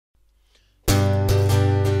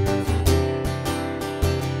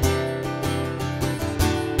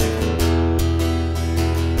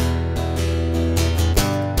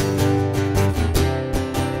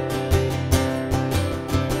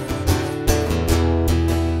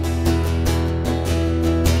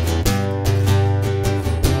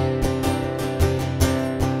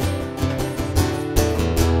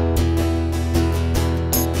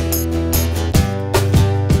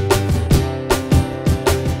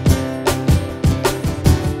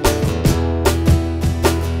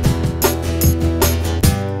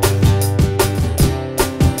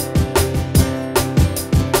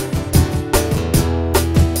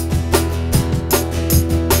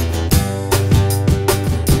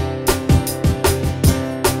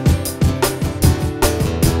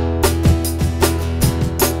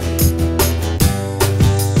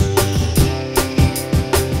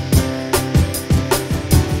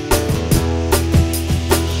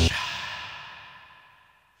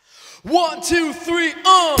1, 2, 3,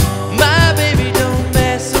 My baby don't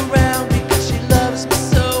mess around because she loves me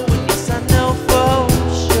so, and yes I know for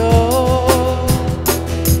sure.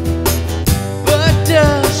 But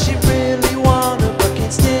does she really wanna, but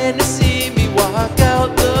can't stand to see me walk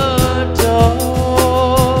out the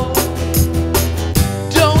door?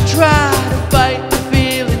 Don't try to fight the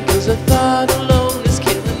feeling, cause the thought alone is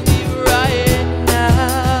killing me right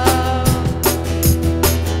now.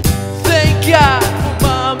 Thank God for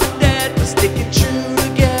Mom and Dad for sticking true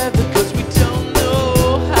together, cause we don't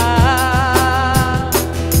know how.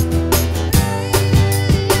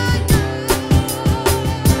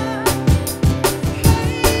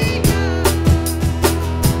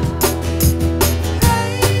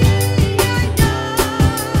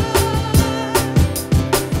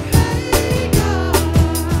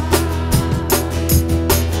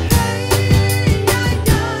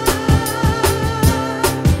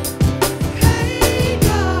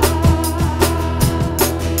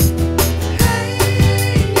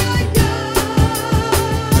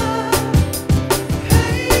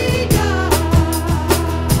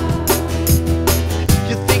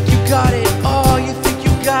 You think you got it, oh, you think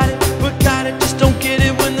you got it, but got it, just don't get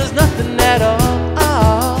it when there's nothing at all.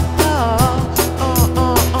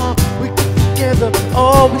 We get together,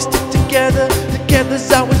 oh, we stick together.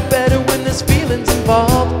 Together's always better when there's feelings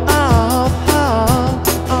involved.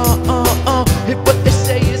 If what they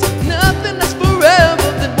say is nothing lasts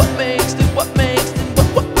forever, then what makes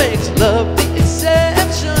love the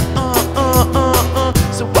exception?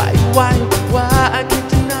 So why I can't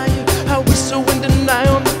deny you? How we so in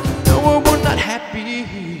denial? No, we're not happy.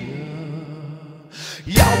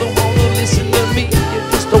 Y'all don't wanna listen to me. You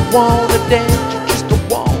just don't wanna dance. You just don't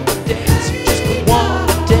wanna dance. You just don't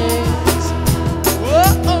wanna dance.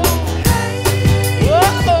 Whoa, whoa.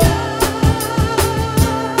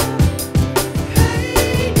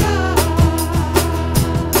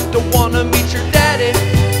 Don't wanna meet your daddy.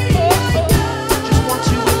 Just want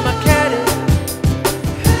you in my caddy.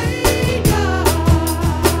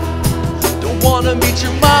 Don't wanna meet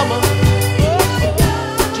your mama.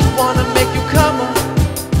 Just wanna make you come on.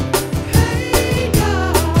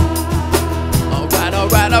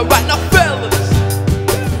 Alright, now fellas,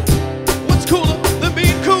 what's cooler than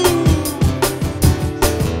being cool?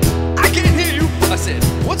 I can't hear you. I said,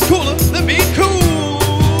 what's cooler than being cool?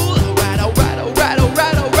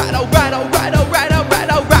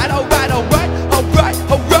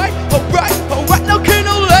 Alright, now can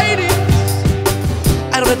no ladies,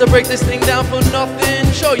 I don't have to break this thing down for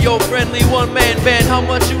nothing. Show your friendly one-man band how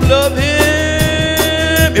much you love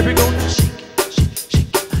him. Here we go now, shake it, shake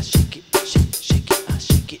it, shake it, shake it, shake it,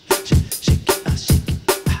 shake it,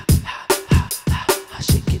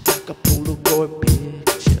 shake it like a Polaroid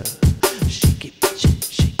picture. Shake it,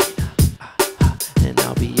 shake it, and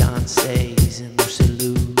now Beyonce's and Lucy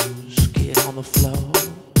Lou's get on the floor.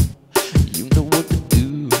 You know what to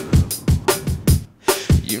do.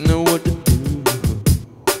 You know what to do.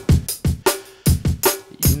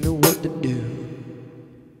 You know what to do.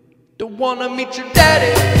 Don't wanna meet your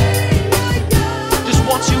daddy. Just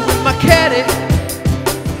want you in my caddy.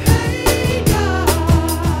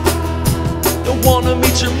 Don't wanna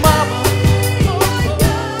meet your mama.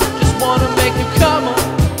 Just wanna make you come on.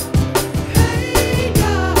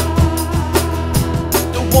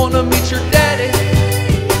 Don't wanna meet your daddy.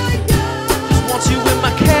 Just want you in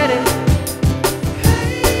my caddy.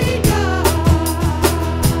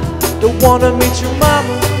 Don't wanna meet your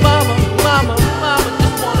mama. Just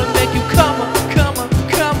wanna make you come on.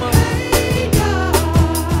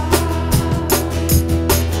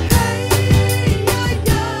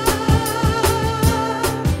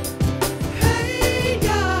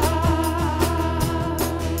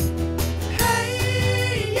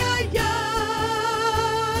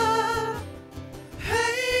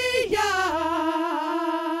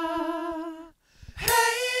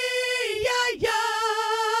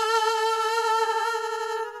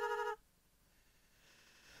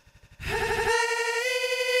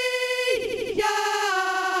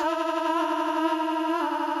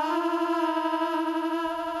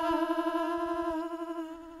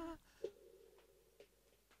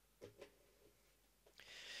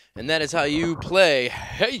 And that is how you play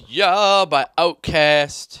Hey Ya by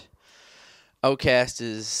OutKast. OutKast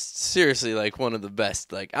is seriously like one of the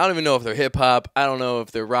best. Like, I don't even know if they're hip hop. I don't know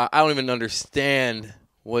if they're rock. I don't even understand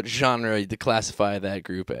what genre to classify that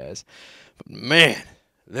group as. But man,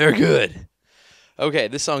 they're good. Okay,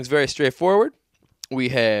 this song's very straightforward. We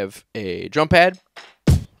have a drum pad.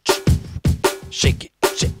 Shake it,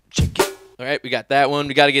 shake it. All right, we got that one.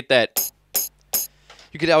 We got to get that.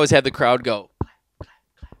 You could always have the crowd go.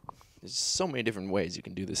 There's so many different ways you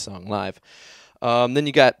can do this song live. Then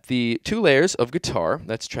you got the 2 layers of guitar.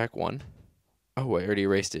 That's track 1. Oh, I already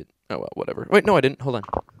erased it. Oh, well, whatever. Wait, no, I didn't. Hold on.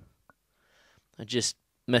 I just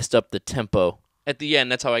messed up the tempo. At the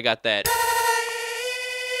end, that's how I got that.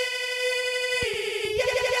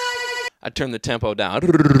 I turned the tempo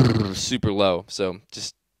down super low, so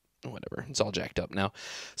just whatever. It's all jacked up now.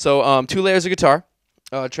 So 2 layers of guitar.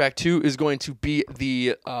 Track 2 is going to be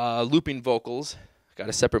the looping vocals. Got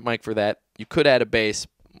a separate mic for that. You could add a bass,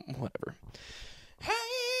 whatever. Hey,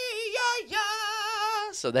 yeah,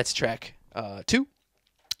 yeah. So that's track 2.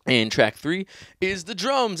 And track 3 is the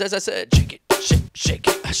drums, as I said. Shake it, shake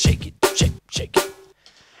it, shake it, shake it.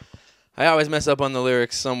 I always mess up on the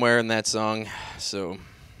lyrics somewhere in that song, so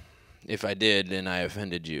if I did and I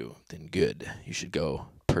offended you, then good. You should go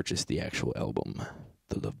purchase the actual album,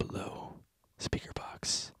 The Love Below, Speaker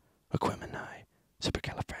Box, Aquemini,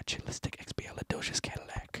 Supercalifragilisticexpialidocious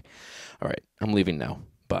Cadillac. All right, I'm leaving now.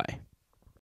 Bye.